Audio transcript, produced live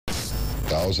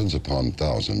Thousands upon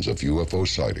thousands of UFO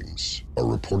sightings are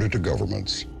reported to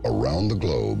governments around the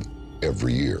globe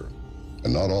every year,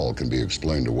 and not all can be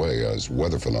explained away as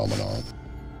weather phenomena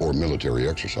or military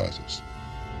exercises.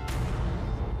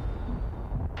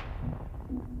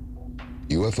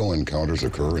 UFO encounters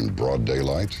occur in broad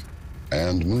daylight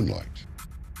and moonlight,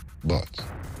 but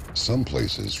some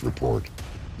places report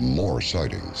more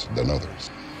sightings than others.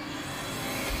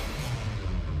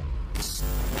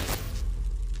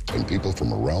 And people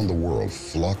from around the world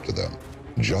flock to them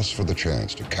just for the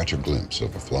chance to catch a glimpse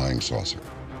of a flying saucer.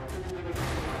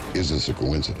 Is this a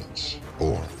coincidence,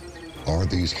 or are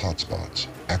these hotspots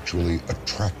actually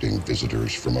attracting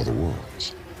visitors from other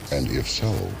worlds? And if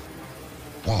so,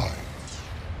 why?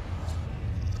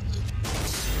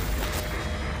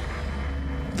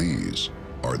 These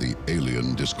are the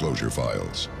Alien Disclosure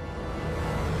Files.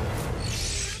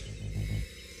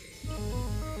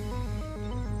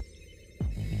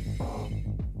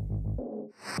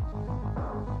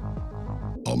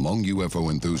 Among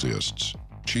UFO enthusiasts,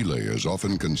 Chile is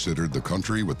often considered the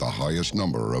country with the highest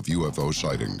number of UFO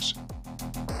sightings.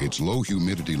 Its low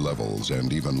humidity levels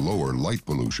and even lower light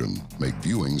pollution make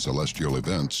viewing celestial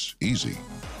events easy.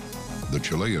 The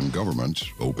Chilean government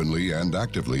openly and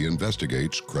actively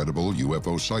investigates credible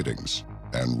UFO sightings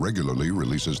and regularly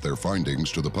releases their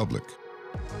findings to the public.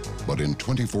 But in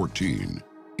 2014,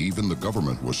 even the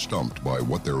government was stumped by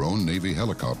what their own Navy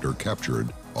helicopter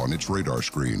captured on its radar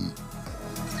screen.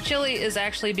 Chile is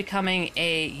actually becoming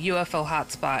a UFO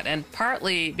hotspot, and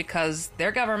partly because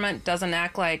their government doesn't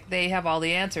act like they have all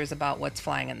the answers about what's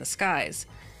flying in the skies.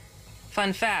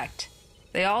 Fun fact,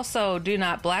 they also do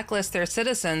not blacklist their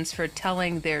citizens for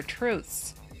telling their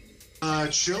truths.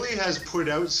 Chile has put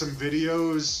out some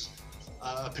videos.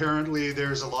 Apparently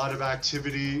there's a lot of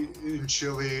activity in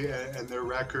Chile, and their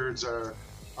records are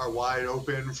wide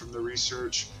open from the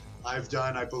research I've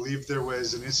done. I believe there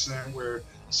was an incident where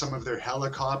some of their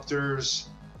helicopters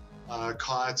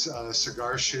caught a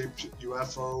cigar-shaped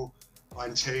UFO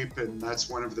on tape, and that's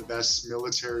one of the best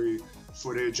military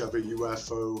footage of a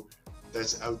UFO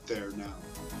that's out there now.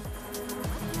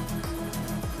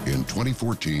 In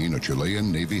 2014, a Chilean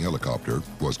Navy helicopter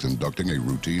was conducting a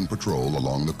routine patrol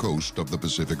along the coast of the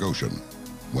Pacific Ocean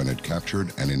when it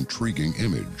captured an intriguing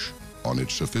image on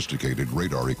its sophisticated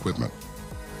radar equipment.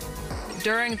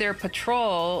 During their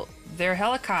patrol, their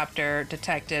helicopter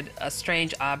detected a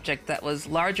strange object that was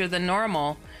larger than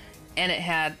normal, and it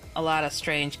had a lot of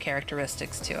strange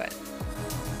characteristics to it.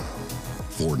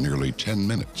 For nearly 10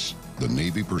 minutes, the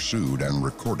Navy pursued and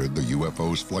recorded the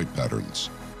UFO's flight patterns.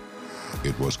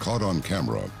 It was caught on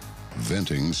camera,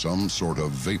 venting some sort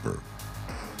of vapor.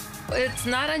 It's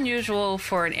not unusual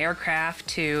for an aircraft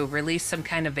to release some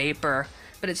kind of vapor,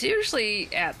 but it's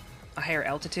usually at a higher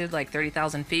altitude, like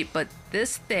 30,000 feet, but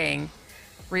this thing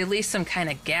released some kind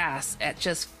of gas at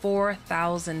just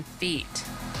 4,000 feet.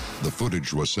 The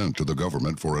footage was sent to the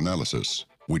government for analysis,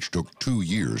 which took 2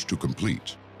 years to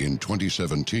complete. In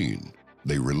 2017,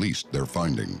 they released their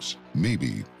findings.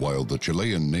 Maybe while the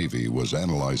Chilean Navy was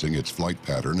analyzing its flight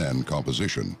pattern and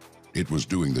composition, it was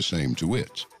doing the same to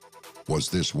it. Was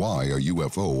this why a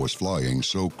UFO was flying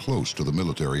so close to the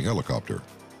military helicopter?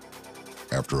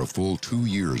 After a full 2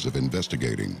 years of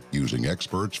investigating using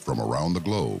experts from around the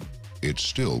globe, it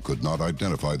still could not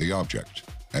identify the object,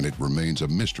 and it remains a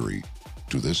mystery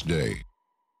to this day.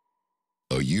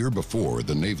 A year before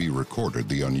the Navy recorded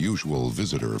the unusual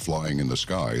visitor flying in the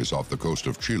skies off the coast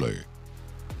of Chile,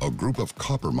 a group of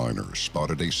copper miners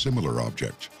spotted a similar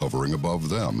object hovering above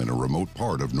them in a remote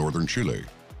part of northern Chile.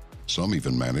 Some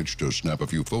even managed to snap a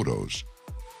few photos.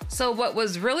 So what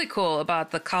was really cool about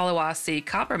the Kalawasi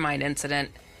copper mine incident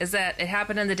is that it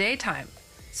happened in the daytime.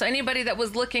 So anybody that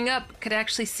was looking up could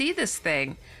actually see this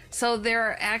thing. So there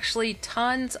are actually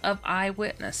tons of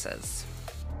eyewitnesses.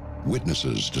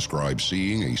 Witnesses describe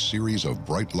seeing a series of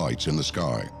bright lights in the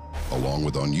sky, along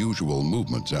with unusual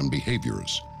movements and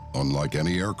behaviors, unlike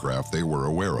any aircraft they were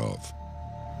aware of.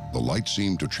 The lights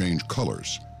seemed to change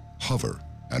colors, hover,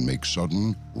 and make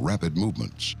sudden, rapid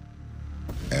movements.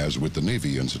 As with the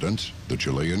Navy incident, the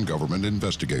Chilean government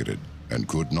investigated and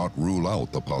could not rule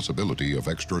out the possibility of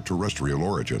extraterrestrial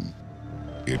origin.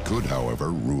 It could, however,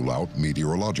 rule out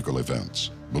meteorological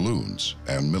events, balloons,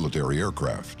 and military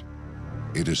aircraft.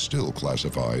 It is still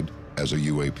classified as a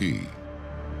UAP.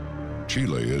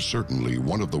 Chile is certainly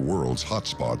one of the world's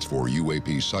hotspots for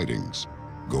UAP sightings,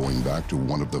 going back to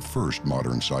one of the first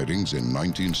modern sightings in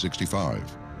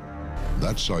 1965.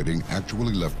 That sighting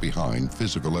actually left behind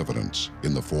physical evidence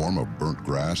in the form of burnt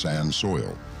grass and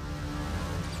soil.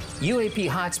 UAP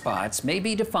hotspots may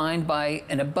be defined by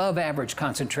an above-average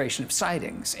concentration of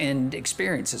sightings and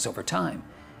experiences over time,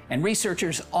 and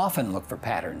researchers often look for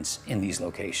patterns in these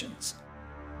locations.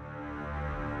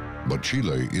 But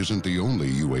Chile isn't the only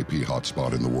UAP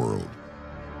hotspot in the world.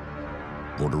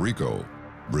 Puerto Rico,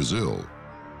 Brazil,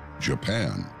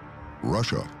 Japan,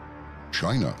 Russia,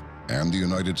 China, and the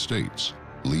United States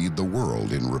lead the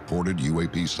world in reported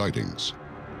UAP sightings.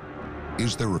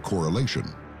 Is there a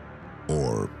correlation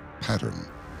or pattern?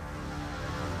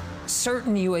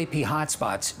 Certain UAP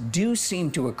hotspots do seem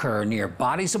to occur near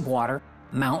bodies of water,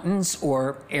 mountains,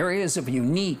 or areas of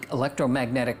unique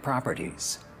electromagnetic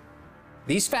properties.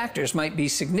 These factors might be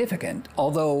significant,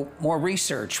 although more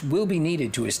research will be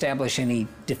needed to establish any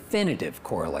definitive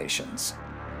correlations.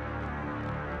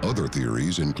 Other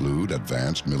theories include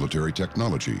advanced military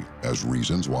technology as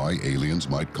reasons why aliens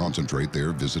might concentrate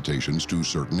their visitations to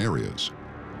certain areas.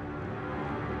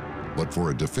 But for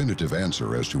a definitive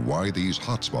answer as to why these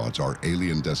hotspots are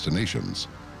alien destinations,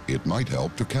 it might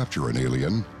help to capture an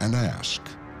alien and ask.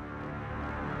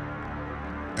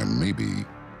 And maybe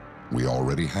we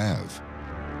already have.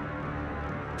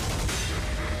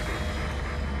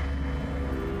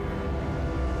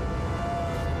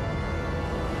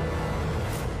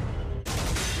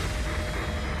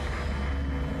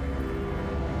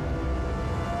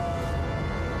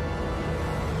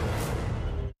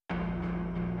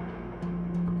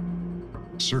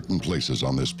 Certain places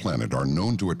on this planet are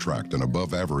known to attract an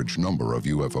above-average number of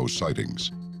UFO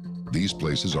sightings. These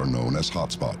places are known as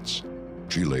hotspots.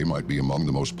 Chile might be among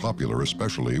the most popular,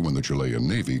 especially when the Chilean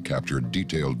Navy captured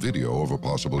detailed video of a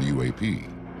possible UAP.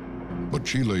 But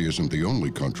Chile isn't the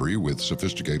only country with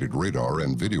sophisticated radar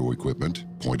and video equipment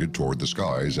pointed toward the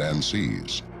skies and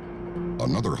seas.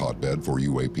 Another hotbed for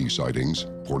UAP sightings,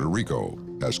 Puerto Rico,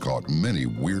 has caught many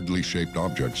weirdly shaped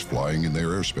objects flying in their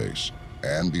airspace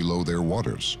and below their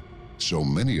waters. So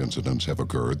many incidents have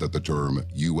occurred that the term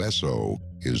USO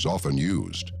is often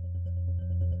used.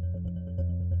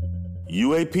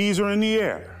 UAPs are in the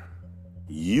air.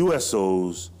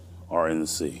 USOs are in the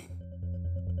sea.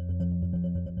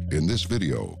 In this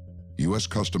video, U.S.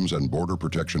 Customs and Border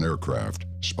Protection aircraft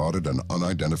spotted an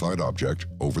unidentified object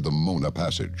over the Mona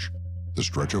Passage, the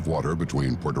stretch of water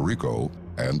between Puerto Rico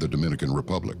and the Dominican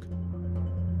Republic.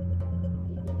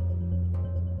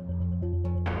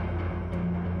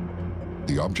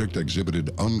 The object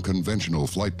exhibited unconventional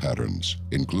flight patterns,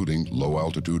 including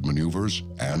low-altitude maneuvers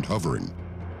and hovering.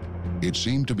 It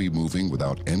seemed to be moving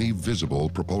without any visible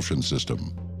propulsion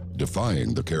system,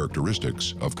 defying the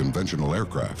characteristics of conventional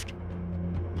aircraft.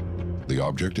 The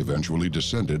object eventually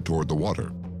descended toward the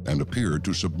water and appeared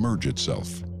to submerge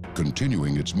itself,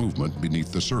 continuing its movement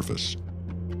beneath the surface.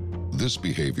 This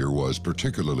behavior was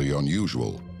particularly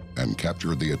unusual and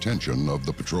captured the attention of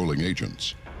the patrolling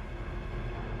agents.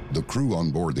 The crew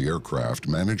on board the aircraft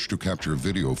managed to capture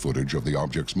video footage of the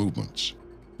object's movements.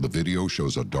 The video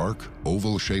shows a dark,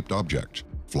 oval-shaped object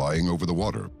flying over the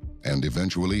water and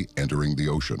eventually entering the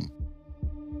ocean.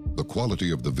 The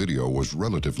quality of the video was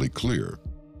relatively clear,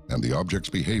 and the object's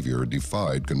behavior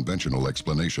defied conventional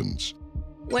explanations.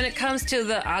 When it comes to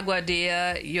the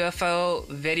Aguadilla UFO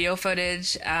video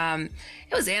footage, it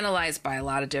was analyzed by a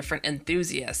lot of different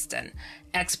enthusiasts and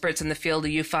experts in the field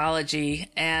of ufology,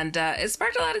 and it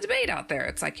sparked a lot of debate out there.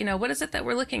 It's like, what is it that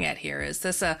we're looking at here? Is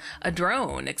this a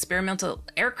drone, experimental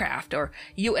aircraft, or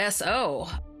USO?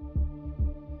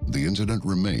 The incident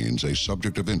remains a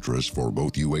subject of interest for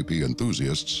both UAP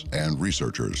enthusiasts and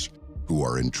researchers, who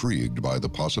are intrigued by the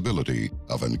possibility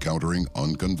of encountering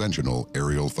unconventional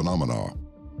aerial phenomena.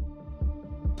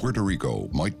 Puerto Rico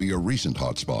might be a recent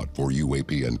hotspot for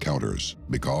UAP encounters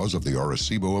because of the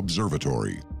Arecibo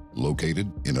Observatory,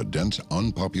 located in a dense,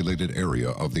 unpopulated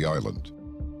area of the island.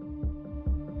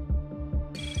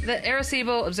 The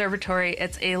Arecibo Observatory,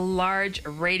 it's a large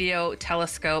radio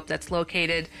telescope that's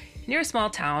located near a small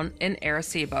town in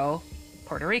Arecibo,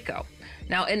 Puerto Rico.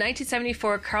 Now, in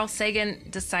 1974, Carl Sagan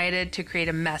decided to create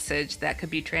a message that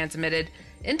could be transmitted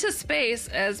into space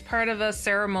as part of a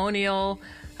ceremonial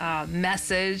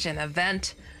message and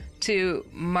event to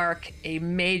mark a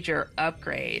major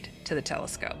upgrade to the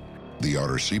telescope. The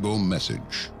Arecibo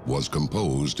message was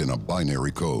composed in a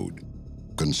binary code,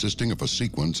 consisting of a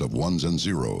sequence of ones and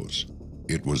zeros.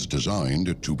 It was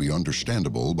designed to be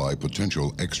understandable by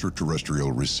potential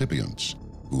extraterrestrial recipients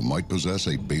who might possess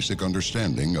a basic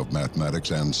understanding of mathematics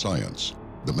and science.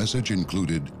 The message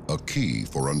included a key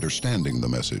for understanding the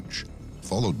message,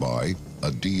 followed by a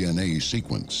DNA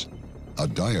sequence, a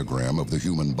diagram of the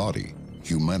human body,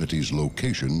 humanity's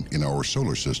location in our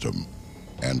solar system,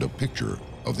 and a picture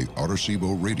of the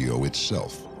Arecibo radio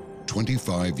itself.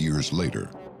 25 years later,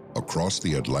 across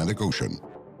the Atlantic Ocean,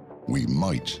 we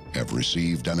might have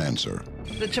received an answer.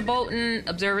 The Chilbolton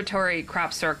Observatory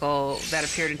crop circle that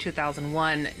appeared in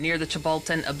 2001 near the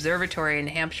Chilbolton Observatory in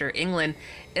Hampshire, England,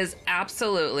 is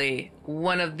absolutely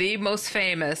one of the most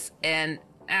famous and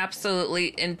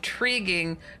absolutely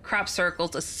intriguing crop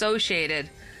circles associated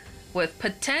with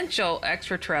potential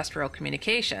extraterrestrial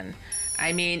communication.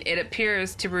 I mean, it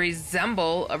appears to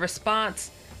resemble a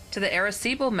response to the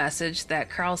Arecibo message that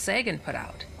Carl Sagan put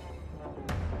out.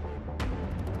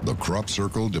 The crop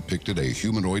circle depicted a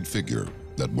humanoid figure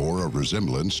that bore a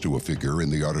resemblance to a figure in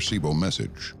the Arecibo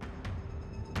message.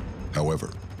 However,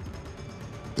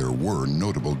 there were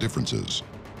notable differences,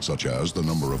 such as the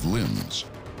number of limbs.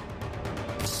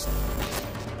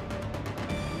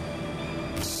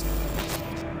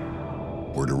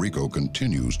 Puerto Rico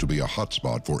continues to be a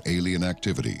hotspot for alien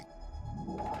activity,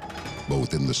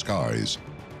 both in the skies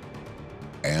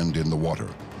and in the water.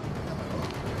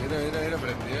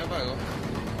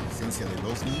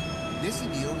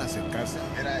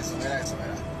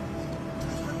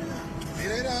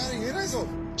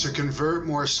 To convert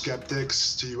more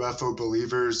skeptics to UFO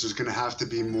believers, there's going to have to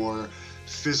be more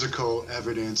physical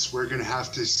evidence. We're going to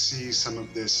have to see some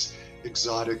of this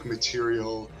exotic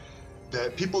material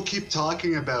that people keep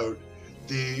talking about.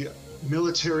 The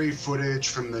military footage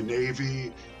from the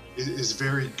Navy is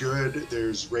very good.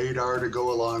 There's radar to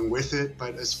go along with it.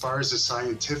 But as far as the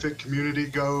scientific community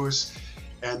goes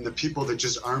and the people that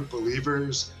just aren't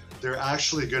believers, they're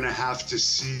actually going to have to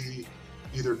see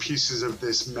either pieces of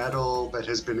this metal that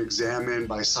has been examined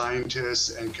by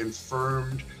scientists and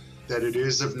confirmed that it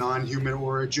is of non-human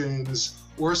origins,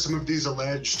 or some of these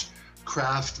alleged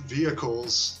craft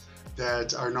vehicles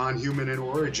that are non-human in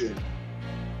origin.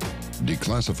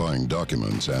 Declassifying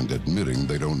documents and admitting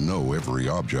they don't know every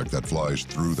object that flies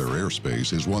through their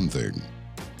airspace is one thing.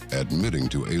 Admitting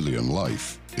to alien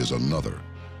life is another.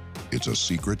 It's a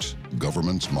secret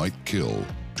governments might kill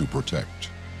to protect.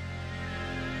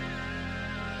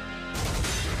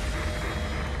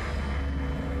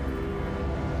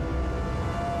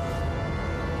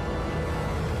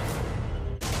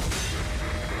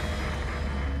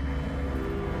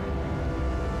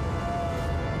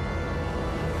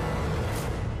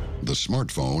 The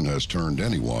smartphone has turned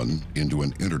anyone into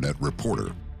an internet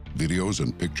reporter. Videos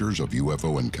and pictures of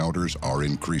UFO encounters are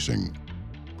increasing.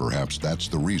 Perhaps that's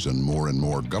the reason more and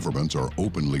more governments are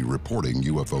openly reporting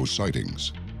UFO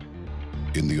sightings.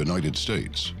 In the United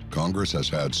States, Congress has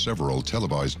had several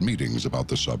televised meetings about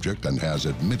the subject and has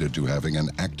admitted to having an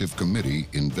active committee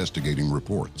investigating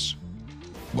reports.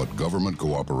 But government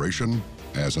cooperation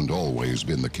hasn't always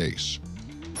been the case.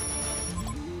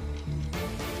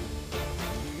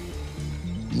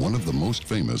 One of the most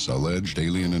famous alleged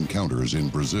alien encounters in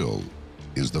Brazil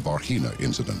is the Varginha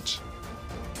incident.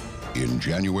 In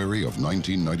January of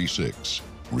 1996,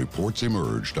 reports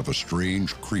emerged of a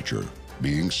strange creature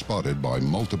being spotted by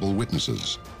multiple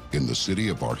witnesses in the city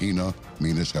of Varginha,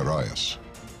 Minas Gerais.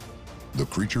 The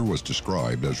creature was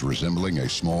described as resembling a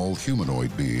small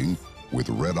humanoid being with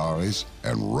red eyes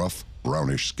and rough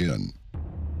brownish skin.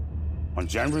 On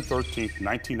January 13,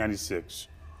 1996,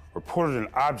 reported an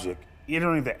object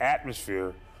entering the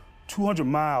atmosphere 200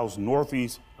 miles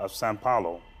northeast of Sao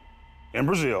Paulo in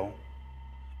Brazil,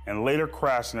 and later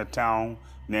crashed in a town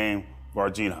named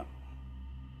Varginha.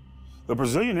 The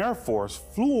Brazilian Air Force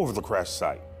flew over the crash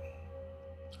site.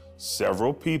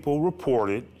 Several people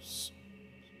reported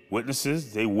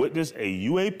witnesses they witnessed a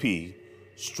UAP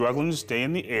struggling to stay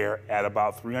in the air at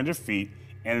about 300 feet,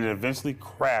 and it eventually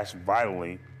crashed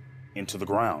violently into the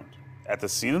ground. At the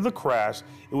scene of the crash,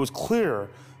 it was clear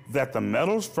that the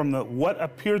metals from what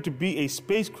appeared to be a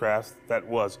spacecraft that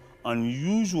was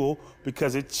unusual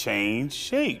because it changed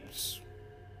shapes.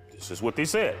 This is what they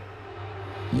said.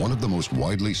 One of the most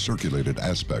widely circulated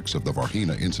aspects of the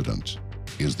Varginha incident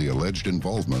is the alleged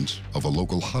involvement of a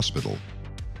local hospital.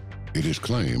 It is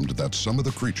claimed that some of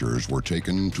the creatures were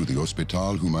taken to the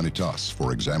Hospital Humanitas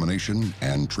for examination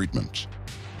and treatment.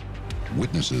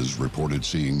 Witnesses reported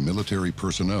seeing military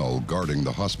personnel guarding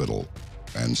the hospital,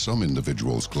 and some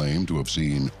individuals claim to have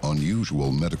seen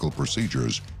unusual medical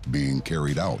procedures being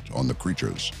carried out on the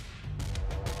creatures.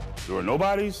 There were no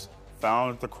bodies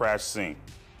found at the crash scene.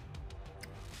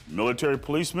 Military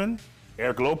policemen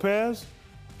Eric Lopez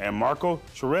and Marco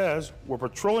Cherez were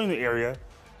patrolling the area.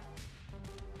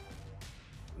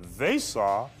 They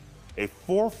saw a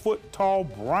 4-foot-tall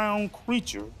brown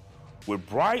creature with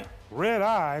bright red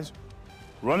eyes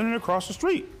running across the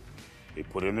street. They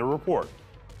put in their report.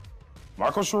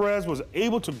 Marco Cherez was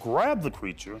able to grab the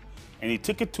creature, and he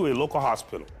took it to a local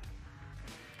hospital.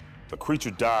 The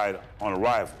creature died on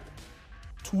arrival.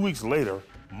 2 weeks later,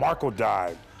 Marco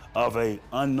died of an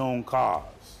unknown cause.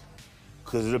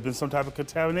 Could it have been some type of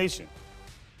contamination?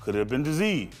 Could it have been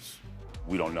disease?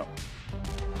 We don't know.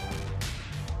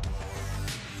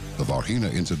 The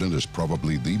Varginha incident is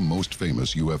probably the most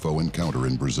famous UFO encounter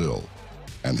in Brazil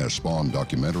and has spawned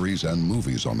documentaries and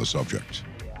movies on the subject.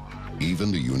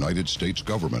 Even the United States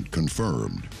government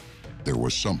confirmed there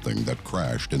was something that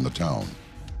crashed in the town.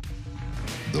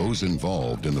 Those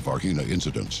involved in the Varginha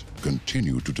incidents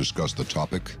continue to discuss the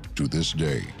topic to this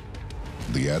day.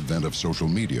 The advent of social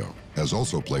media has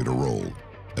also played a role,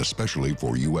 especially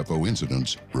for UFO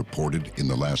incidents reported in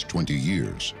the last 20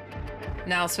 years.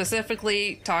 Now,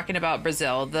 specifically talking about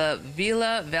Brazil, the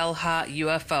Vila Velha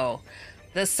UFO,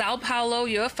 the Sao Paulo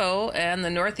UFO, and the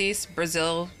Northeast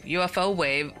Brazil UFO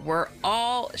wave were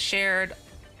all shared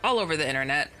all over the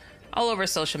internet, all over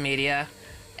social media.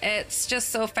 It's just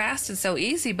so fast and so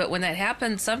easy, but when that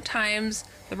happens, sometimes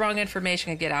the wrong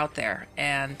information can get out there,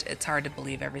 and it's hard to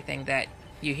believe everything that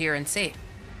you hear and see.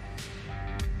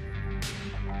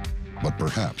 But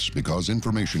perhaps because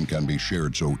information can be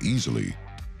shared so easily,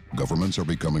 governments are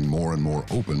becoming more and more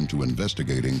open to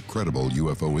investigating credible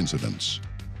UFO incidents.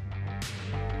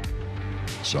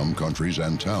 Some countries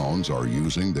and towns are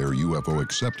using their UFO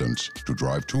acceptance to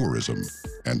drive tourism,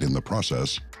 and in the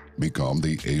process, become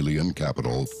the alien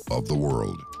capital of the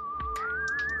world.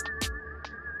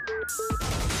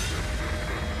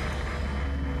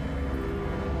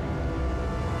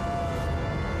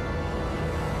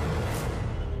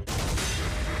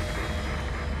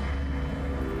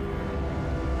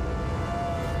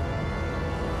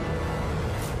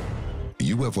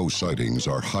 UFO sightings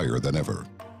are higher than ever.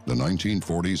 The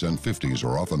 1940s and 50s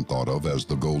are often thought of as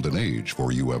the golden age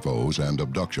for UFOs and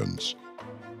abductions.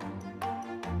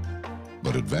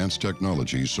 But advanced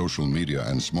technology, social media,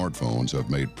 and smartphones have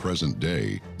made present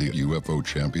day the UFO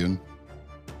champion.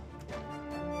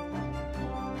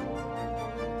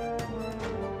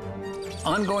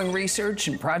 Ongoing research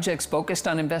and projects focused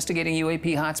on investigating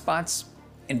UAP hotspots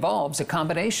involves a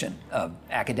combination of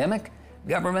academic,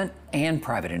 government, and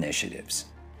private initiatives.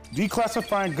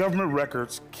 Declassifying government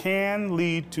records can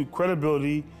lead to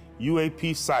credibility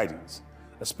UAP sightings,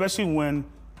 especially when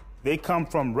they come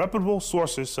from reputable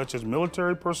sources such as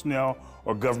military personnel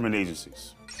or government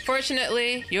agencies.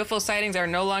 Fortunately, UFO sightings are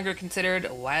no longer considered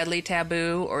widely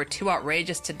taboo or too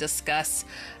outrageous to discuss,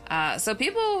 so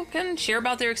people can share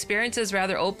about their experiences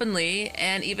rather openly,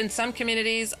 and even some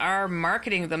communities are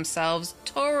marketing themselves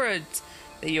towards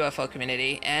the UFO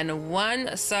community, and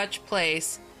one such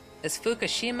place is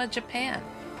Fukushima, Japan.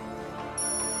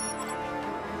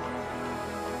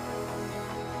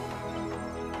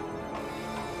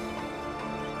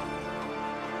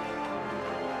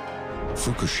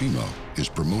 Fukushima is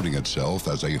promoting itself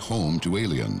as a home to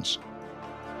aliens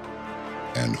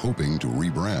and hoping to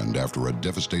rebrand after a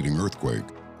devastating earthquake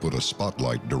put a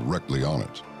spotlight directly on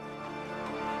it.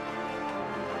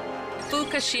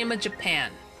 Fukushima,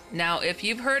 Japan. Now, if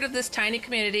you've heard of this tiny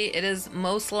community, it is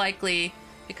most likely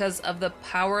because of the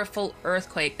powerful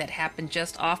earthquake that happened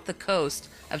just off the coast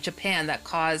of Japan that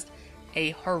caused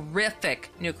a horrific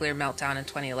nuclear meltdown in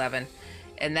 2011.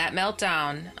 And that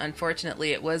meltdown,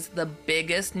 unfortunately, it was the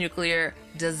biggest nuclear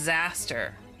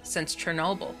disaster since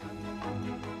Chernobyl.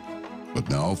 But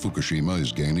now Fukushima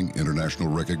is gaining international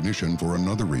recognition for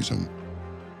another reason: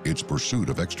 its pursuit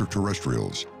of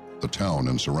extraterrestrials. The town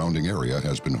and surrounding area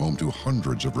has been home to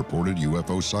hundreds of reported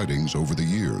UFO sightings over the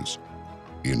years.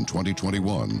 In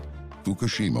 2021,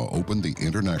 Fukushima opened the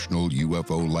International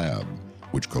UFO Lab,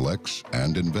 which collects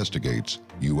and investigates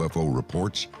UFO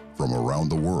reports from around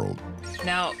the world.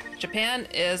 Now, Japan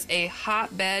is a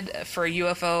hotbed for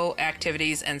UFO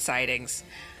activities and sightings.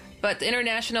 But the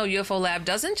International UFO Lab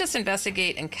doesn't just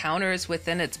investigate encounters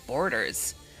within its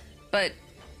borders, but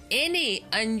any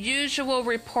unusual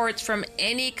reports from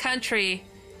any country,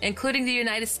 including the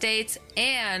United States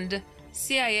and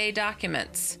CIA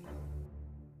documents.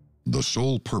 The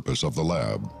sole purpose of the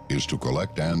lab is to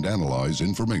collect and analyze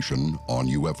information on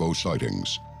UFO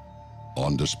sightings.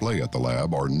 On display at the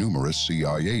lab are numerous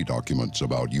CIA documents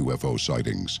about UFO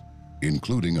sightings,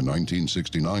 including a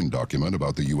 1969 document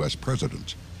about the US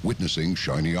president witnessing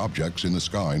shiny objects in the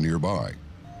sky nearby.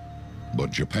 But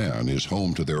Japan is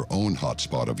home to their own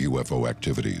hotspot of UFO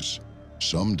activities.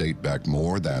 Some date back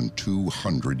more than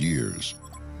 200 years.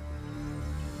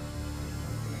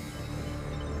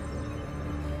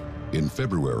 In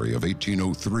February of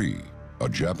 1803, a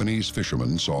Japanese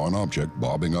fisherman saw an object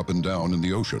bobbing up and down in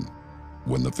the ocean.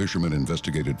 When the fisherman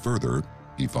investigated further,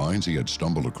 he finds he had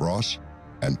stumbled across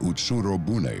an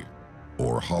Utsurobune,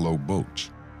 or hollow boat.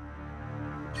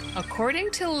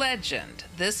 According to legend,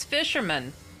 this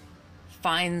fisherman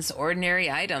finds ordinary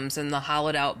items in the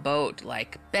hollowed out boat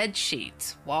like bed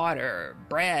sheets, water,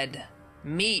 bread,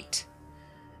 meat,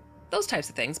 those types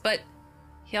of things. But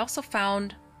he also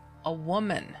found a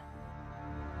woman.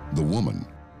 The woman,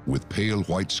 with pale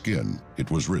white skin, it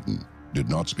was written, did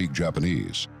not speak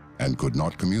Japanese and could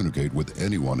not communicate with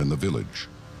anyone in the village.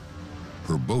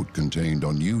 Her boat contained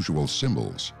unusual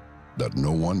symbols that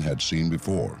no one had seen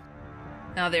before.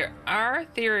 Now, there are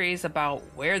theories about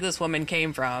where this woman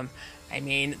came from. I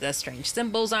mean, the strange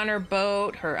symbols on her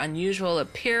boat, her unusual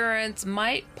appearance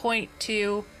might point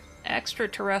to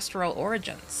extraterrestrial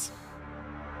origins.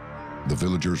 The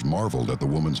villagers marveled at the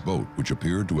woman's boat, which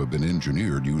appeared to have been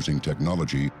engineered using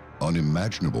technology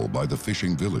unimaginable by the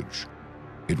fishing village.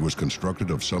 It was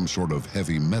constructed of some sort of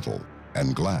heavy metal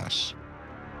and glass.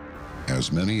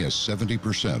 As many as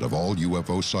 70% of all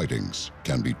UFO sightings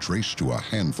can be traced to a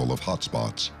handful of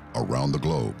hotspots around the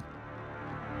globe.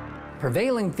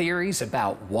 Prevailing theories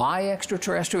about why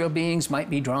extraterrestrial beings might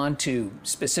be drawn to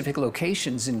specific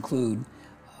locations include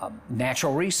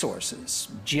natural resources,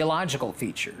 geological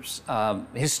features,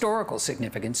 historical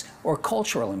significance, or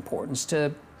cultural importance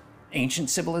to ancient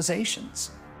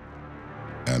civilizations.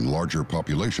 And larger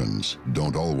populations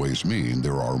don't always mean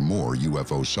there are more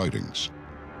UFO sightings.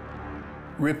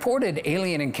 Reported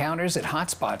alien encounters at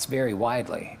hotspots vary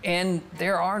widely, and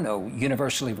there are no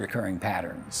universally recurring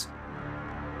patterns.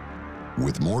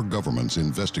 With more governments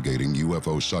investigating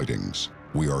UFO sightings,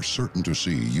 we are certain to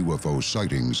see UFO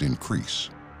sightings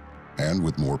increase. And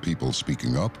with more people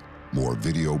speaking up, more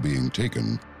video being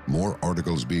taken, more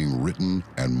articles being written,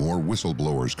 and more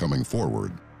whistleblowers coming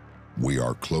forward, we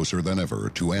are closer than ever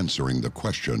to answering the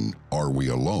question, are we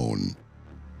alone?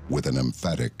 With an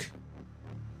emphatic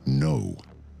no.